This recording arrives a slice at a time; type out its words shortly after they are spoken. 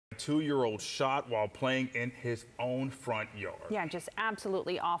2-year-old shot while playing in his own front yard. Yeah, just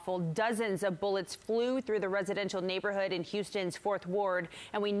absolutely awful. Dozens of bullets flew through the residential neighborhood in Houston's 4th Ward,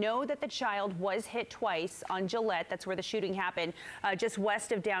 and we know that the child was hit twice on Gillette. That's where the shooting happened, just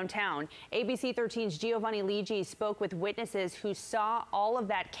west of downtown. ABC 13's Giovanni Ligi spoke with witnesses who saw all of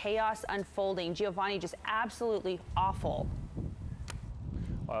that chaos unfolding. Giovanni, just absolutely awful.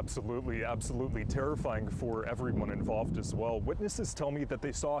 Absolutely terrifying for everyone involved as well. Witnesses tell me that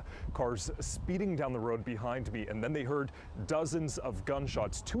they saw cars speeding down the road behind me, and then they heard dozens of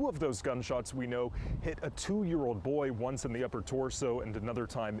gunshots. 2 of those gunshots we know hit a 2-year-old boy, once in the upper torso and another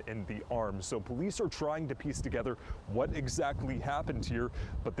time in the arm. So police are trying to piece together what exactly happened here,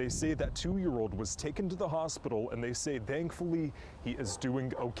 but they say that 2-year-old was taken to the hospital, and they say thankfully he is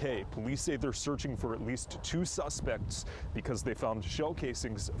doing okay. Police say they're searching for at least 2 suspects because they found shell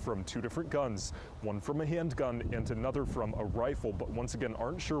casings from 2 different guns, one from a handgun and another from a rifle, but once again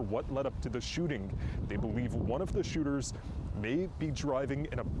aren't sure what led up to the shooting. They believe one of the shooters may be driving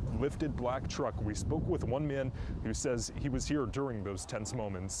in a lifted black truck. We spoke with one man who says he was here during those tense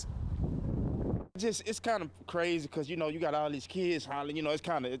moments. It's kind of crazy because, you know, you got all these kids hollering, you know, it's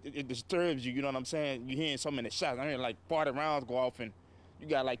kind of, it disturbs you, you know what I'm saying? You're hearing so many shots. I hear like 40 rounds go off and you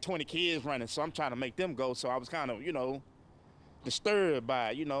got like 20 kids running, so I'm trying to make them go. So I was kind of, you know, disturbed by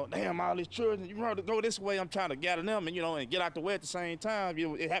it, you know, damn, all these children, you want to go this way, I'm trying to gather them and, you know, and get out the way at the same time. You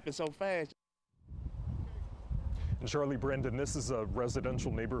know, it happened so fast. And Charlie, Brendan, this is a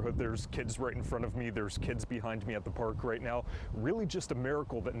residential neighborhood. There's kids right in front of me. There's kids behind me at the park right now. Really just a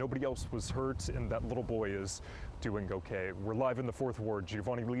miracle that nobody else was hurt and that little boy is doing okay. We're live in the 4th Ward.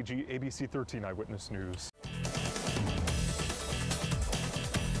 Giovanni Ligi, ABC 13 Eyewitness News.